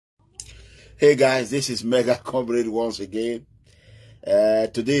Hey guys, this is Mega Comrade once again.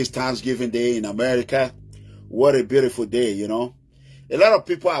 Today is Thanksgiving Day in America. What a beautiful day, you know. A lot of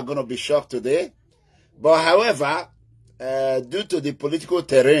people are going to be shocked today. But however, due to the political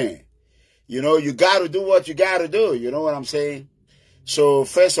terrain, you know, you got to do what you got to do. You know what I'm saying? So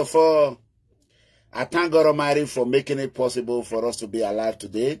first of all, I thank God Almighty for making it possible for us to be alive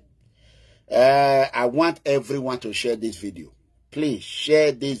today. I want everyone to share this video. Please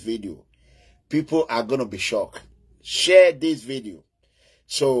share this video. People are going to be shocked. Share this video.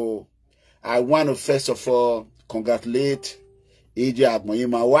 So I want to first of all congratulate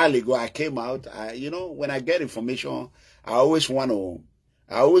Agbonayinma. A while ago I came out. You know, when I get information, I always want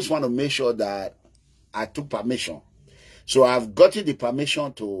to make sure that I took permission. So I've gotten the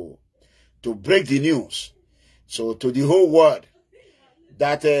permission to break the news. So to the whole world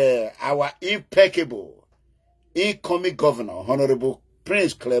that our impeccable incoming governor, Honorable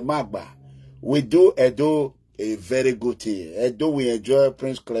Prince Clem Agba, we do Edo a very good thing. Edo we enjoy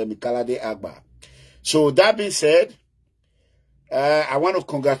Prince Clem Agba. So that being said, I want to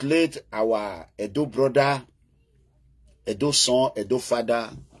congratulate our Edo brother, Edo son, Edo father,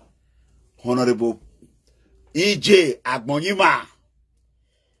 Honorable Agbonayinma,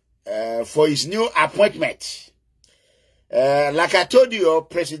 for his new appointment. Like I told you,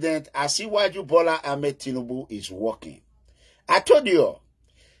 President BOLA AHMED TINUBU is working. I told you.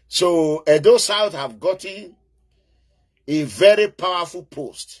 So Edo South have gotten a very powerful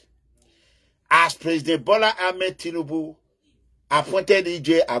post as President BOLA AHMED TINUBU appointed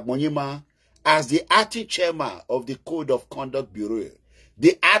Agbonayinma as the acting chairman of the Code of Conduct Bureau.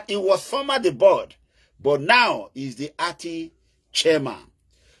 He was former the board, but now he's the acting chairman.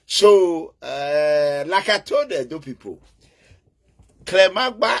 So, like I told the Edo people, Clem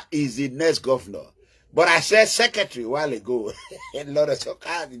Agba is the next governor. But I said secretary a while ago. A lot of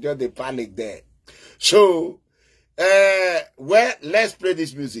soccer, just the panic there. So, well, let's play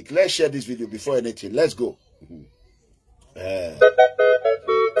this music. Let's share this video before anything. Let's go.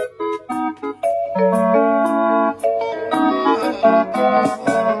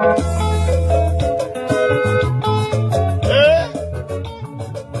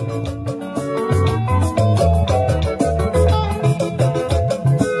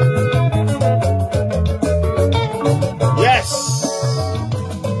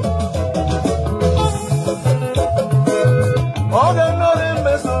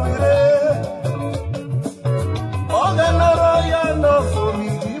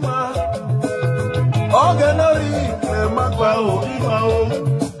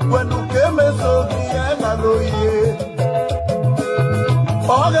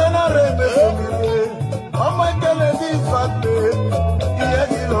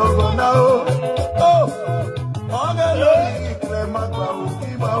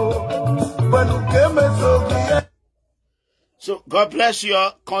 So God bless you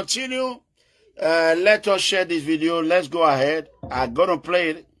all. Continue. Let us share this video. Let's go ahead. I'm gonna play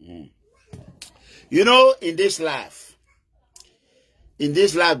it. You know, in this life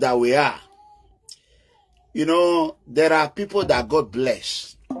that we are, you know, there are people that God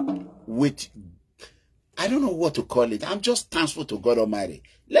bless with, I don't know what to call it. I'm just thankful to God Almighty.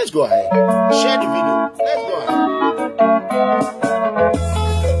 Let's go ahead. Share the video. Let's go ahead.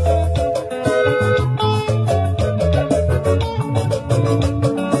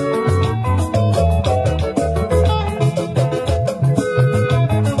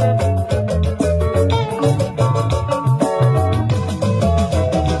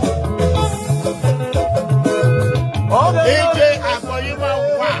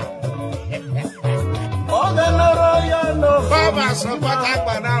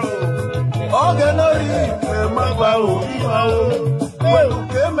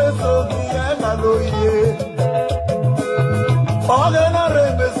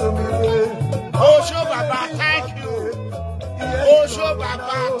 Osho Baba, thank you. Osho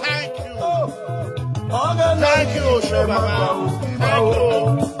Baba, thank you. Thank you, Osho Baba. Thank you.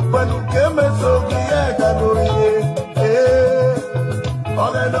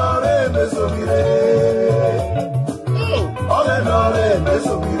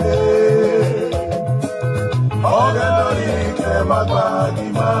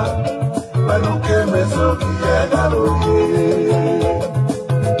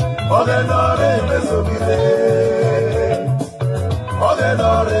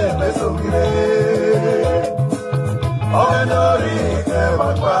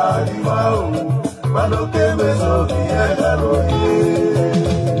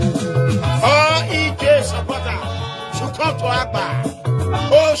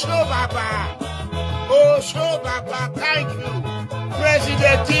 Osho Baba, thank you.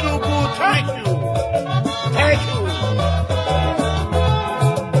 President TINUBU, thank you. Thank you.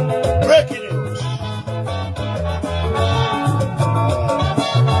 Breaking news.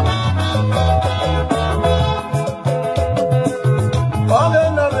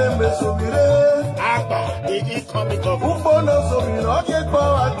 Agba, the incoming governor.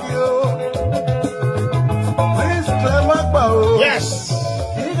 Yes.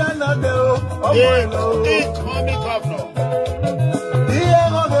 The incoming governor.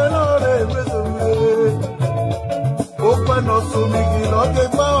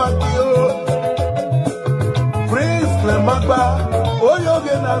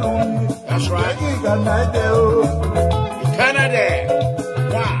 That's right. Canada.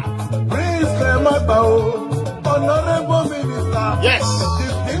 Wow. Prince Clemagba, Honorable Minister. Yes.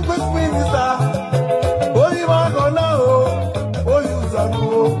 Distinguished Minister.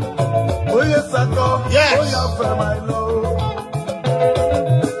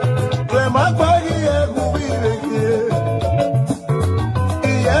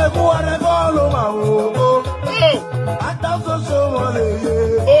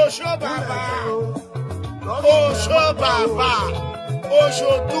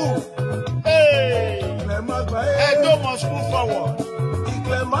 Oshodu. Hey. Edo must move forward.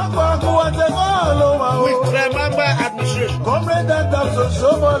 With Clemagba administration.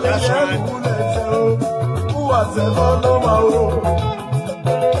 That's right.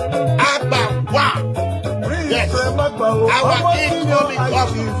 Agba, wow. Yes. Our incoming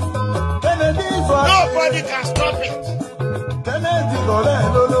government. Nobody can stop it.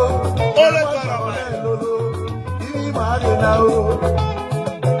 Only government.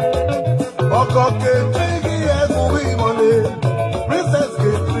 Princess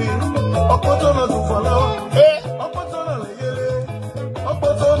Catherine, Opotona to follow.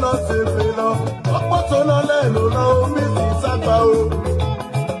 Opotona Sevilla, Opotona Lelo, Mrs. Sabao.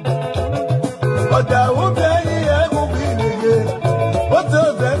 But there will be a movie again. What's the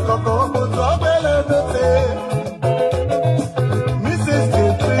Coco? Mrs.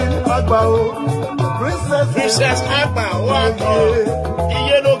 Catherine Agbao, Princess Agbonayinma,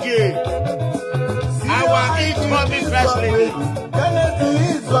 our incoming first lady.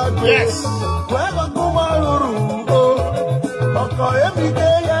 Yes.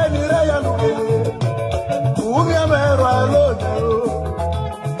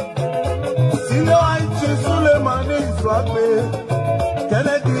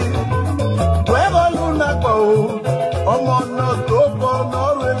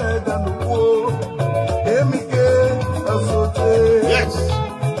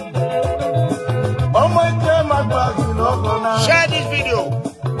 Share this video.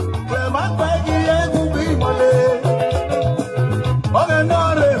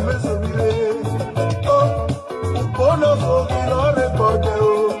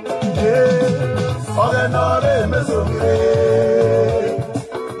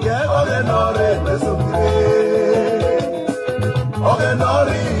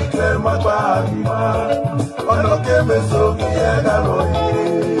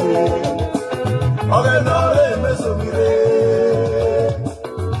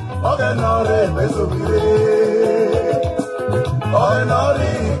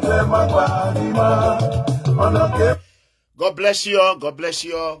 God bless you all. God bless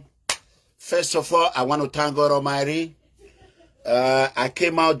you all. First of all, I want to thank God Almighty. I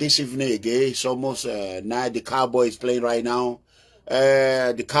came out this evening again. It's almost night. The Cowboys is playing right now.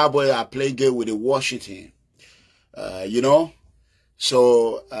 The Cowboys are playing game with the Washington. You know.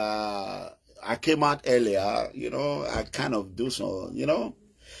 So I came out earlier. You know, I kind of do so. You know.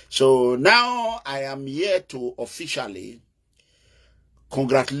 So now I am here to officially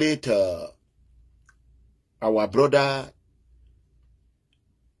congratulate our brother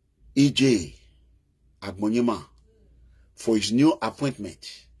E.J. Agbonayinma for his new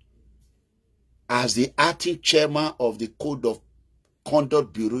appointment as the acting chairman of the Code of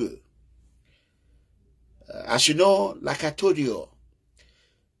Conduct Bureau. As you know, like I told you,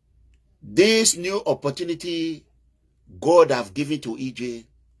 this new opportunity God have given to E.J.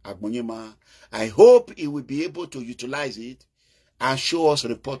 Agbonayinma, I hope he will be able to utilize it and show us a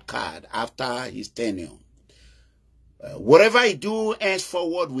report card after his tenure. Whatever he do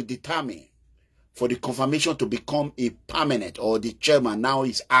henceforward will determine for the confirmation to become a permanent, or the chairman now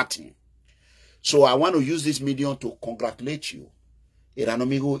is acting. So I want to use this medium to congratulate you.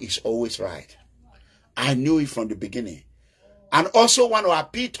 Iranomigo is always right. I knew it from the beginning. And also want to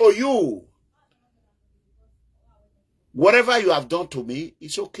appeal to you. Whatever you have done to me,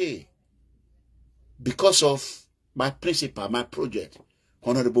 it's okay. Because of my principal, my project,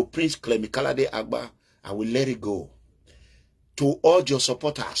 Honorable Prince Clemikalade Agba, I will let it go. to all your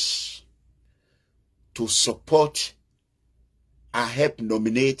supporters to support and help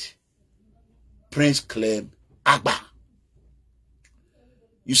nominate Prince Clem Agba.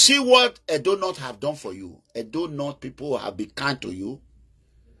 You see what Edo North have done for you. Edo North people have been kind to you.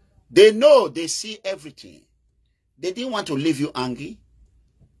 They know, they see everything. They didn't want to leave you angry.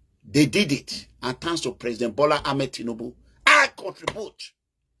 They did it. And thanks to President BOLA AHMED TINUBU, I contribute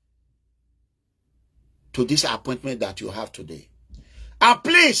to this appointment that you have today. And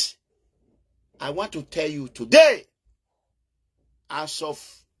please, I want to tell you today, as of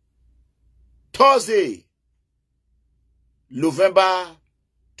Thursday, November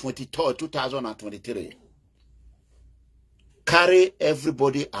 23rd, 2023, carry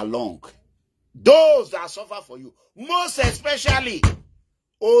everybody along. Those that suffer for you, most especially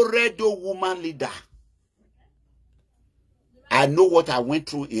Oredo woman leader. I know what I went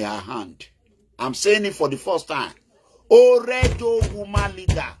through in her hand. I'm saying it for the first time. Oredo woman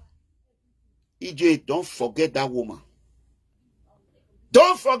leader. EJ, don't forget that woman.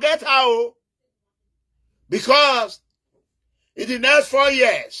 Don't forget her. Because in the next 4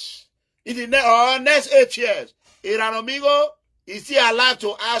 years, in the next 8 years, Amigo is still allowed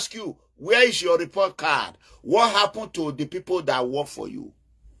to ask you, where is your report card? What happened to the people that work for you?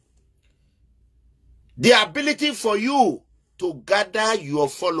 The ability for you to gather your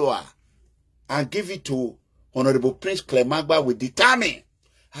follower and give it to Honorable Prince Clem Agba will determine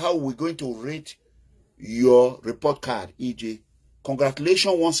how we're going to rate your report card, EJ.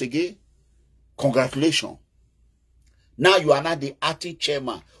 Congratulations once again. Congratulations. Now you are not the acting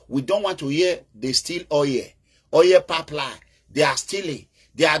chairman. We don't want to hear they steal oil. Oil pipeline. They are stealing.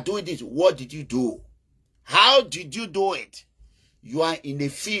 They are doing this. What did you do? How did you do it? You are in a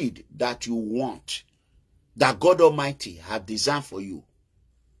field that you want, that God Almighty has designed for you.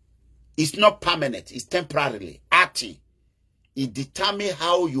 It's not permanent. It's temporarily acting. It determines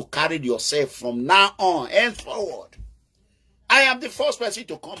how you carried yourself from now on henceforward. I am the first person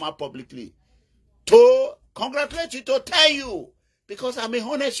to come out publicly to congratulate you, to tell you, because I'm a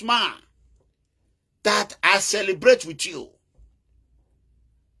honest man, that I celebrate with you.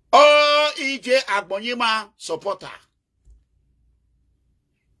 All EJ Agbonayinma supporter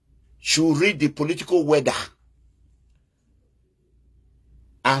should read the political weather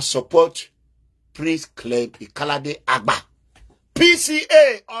and support Prince Clem Agba.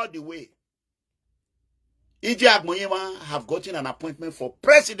 PCA all the way. EJ Agbonayinma have gotten an appointment for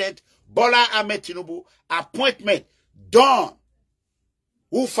President BOLA AHMED TINUBU. Appointment done.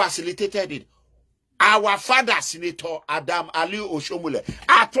 Who facilitated it? Our father, Senator Adam Aliu Oshomule.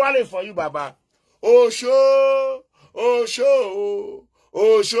 Actually for you, Baba. Osho, Osho,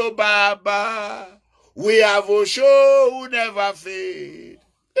 Osho, Baba. We have Osho who never failed.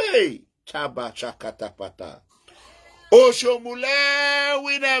 Hey, Chaba Chakatapata. Oshomule,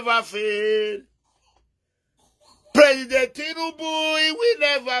 we never fail. President TINUBU, he will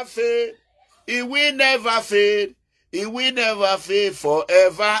never fail. He will never fail. He will never fail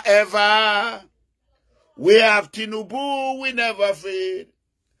forever, ever. We have TINUBU, we never fail.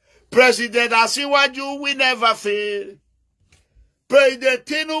 President Asiwaju, we never fail. President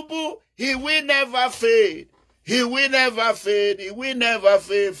TINUBU, he will never fail. He will never fail. He will never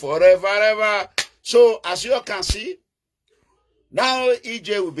fail forever, ever. So, as you can see, now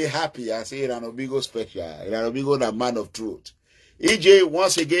EJ will be happy. I say Amigo special. Amigo, the man of truth. EJ,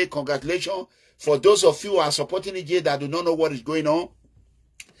 once again, congratulations. For those of you who are supporting EJ that do not know what is going on,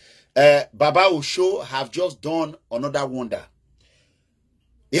 Baba Osho have just done another wonder.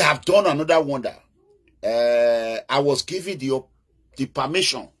 He have done another wonder. I was given the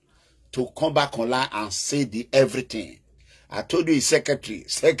permission to come back online and say the everything. I told you, secretary.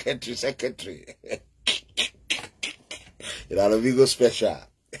 Amigo special.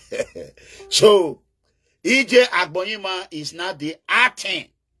 So, EJ Agbonayinma is now the acting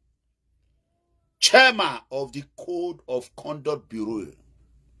chairman of the Code of Conduct Bureau.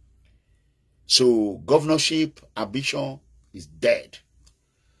 So, governorship ambition is dead.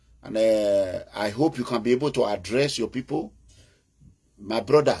 And I hope you can be able to address your people. My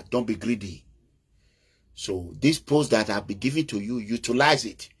brother, don't be greedy. So, this post that I've been giving to you, utilize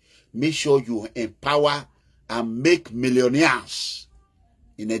it. Make sure you empower and make millionaires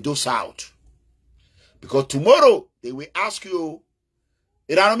in Edo South. Because tomorrow, they will ask you,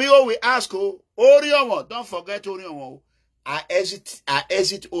 Amigo will ask you, Orionwo, don't forget Orionwo. I exit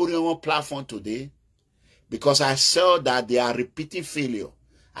Orionwo platform today because I saw that they are repeating failure.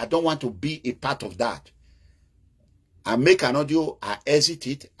 I don't want to be a part of that. I make an audio, I exit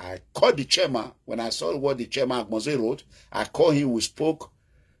it, I call the chairman. When I saw what the chairman Agmonze wrote, I called him, we spoke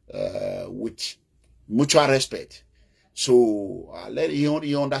with mutual respect. So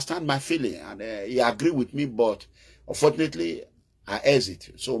he understand my feeling, and he agree with me, but unfortunately, I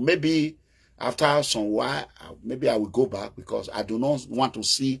exit. So maybe after some while, maybe I will go back, because I do not want to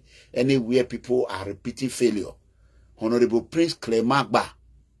see anywhere people are repeating failure. Honorable Prince Clemagba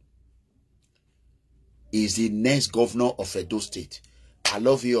is the next governor of Edo State. I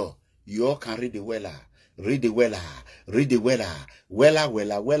love you all. You all can read the Wella. Read the Wella. Read the Wella.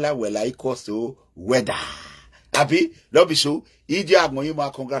 Wella equals to weather. Happy? Love you so.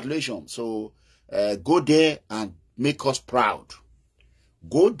 Agbonayinma, congratulations. So go there and make us proud.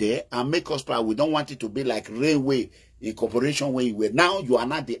 Go there and make us proud. We don't want it to be like railway incorporation where you were. Now you are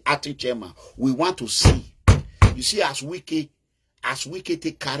not the acting chairman. We want to see. You see, as Wike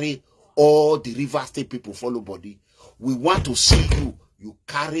take carry all the River State people follow body. We want to see you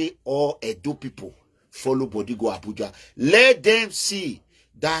carry all Edo people follow body go Abuja. Let them see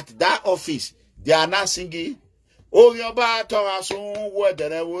that office, they are not singing. Oh,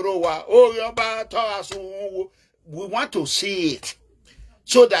 we want to see it,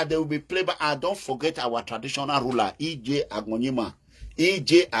 so that they will be played by. And don't forget our traditional ruler, Agbonayinma.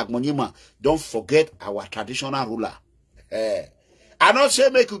 Agbonayinma. Don't forget our traditional ruler. I don't say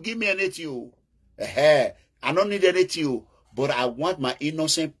make you give me anything. I don't need anything, but I want my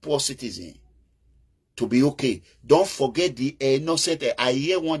innocent poor citizen to be okay. Don't forget the innocent. I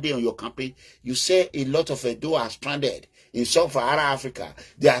hear one day on your campaign, you say a lot of Edo are stranded in sub-Saharan Africa.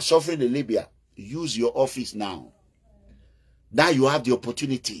 They are suffering in Libya. Use your office now. Now you have the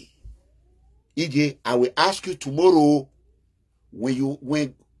opportunity. EJ, I will ask you tomorrow,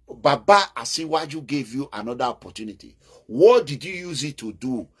 when Baba Asiwaju gave you another opportunity, what did you use it to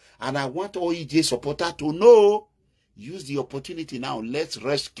do? And I want all EJ supporters to know, use the opportunity now. Let's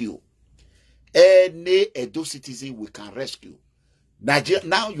rescue any Edo citizen we can rescue. Nigeria,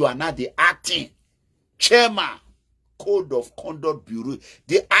 now you are not the acting chairman, Code of Conduct Bureau.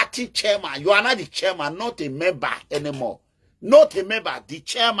 The acting chairman. You are not the chairman, not a member anymore. Not a member, the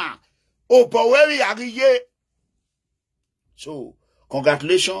chairman. Oh, but where are you? So,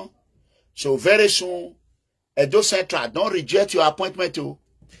 congratulations. So, very soon, Edo Central, don't reject your appointment. Oh.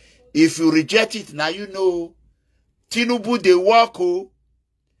 If you reject it, now you know, TINUBU, they work. Oh.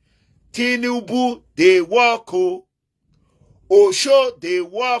 TINUBU, they work. Oh. Osho, they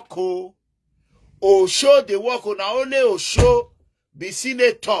work. Oh. Osho, they work. Oh. Now only Osho be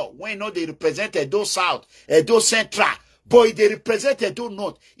senator when no they represent Edo South, Edo Central. But if they represent Edo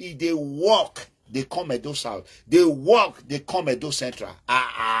North, if they work, they come Edo South. They work, they come Edo Central.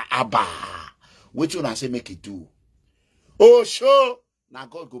 Abba. What you want to say make it do? Osho. Now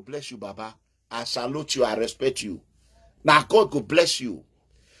God go bless you, Baba. I salute you, I respect you. Now God go bless you.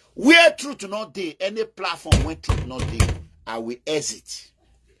 Where truth not there, any platform where truth not there, I will exit.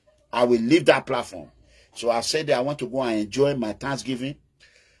 I will leave that platform. So I said that I want to go and enjoy my Thanksgiving.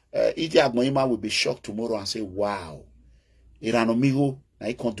 Agbonayinma will be shocked tomorrow and say, wow, Iranomigo,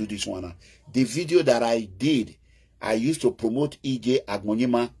 I can't do this one. The video that I did, I used to promote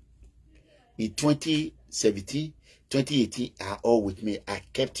Agbonayinma in 2017, 2018, are all with me. I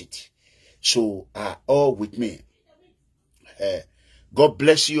kept it. So are all with me. God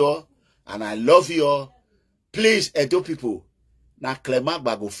bless you all, and I love you all. Please, Edo people, now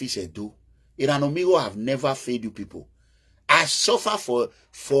Clemagba go fish Edo. Iranomigo have never failed you people. I suffer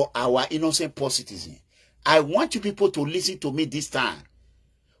for our innocent poor citizen. I want you people to listen to me this time.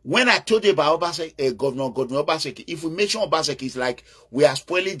 When I told you about Obaseki, Governor Obaseki, if we mention Obaseki, it's like we are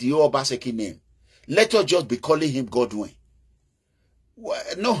spoiling the old Obaseki name. Let us just be calling him Godwin. Well,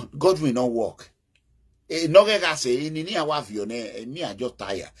 no, Godwin don't work. No say me I just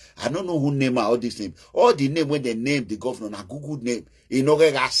tired. I don't know who name all these names. All the name when they name the governor, na Google name. No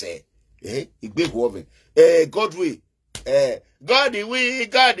say Godwin. Godwin. God the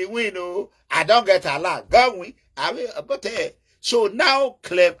win. Oh, I don't get a lot. Godwin. But so now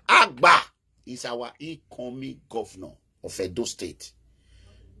Clemagba is our incoming governor of Edo State.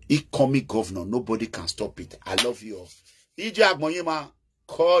 Incoming governor. Nobody can stop it. I love you all. Agbonayinma,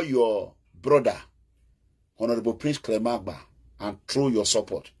 call your brother, Honorable Prince Clemagba, and throw your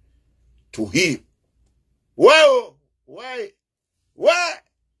support to him. Well, why?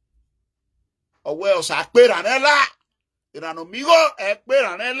 Oh, well,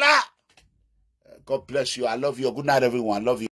 God bless you. I love you. Good night, everyone. Love you.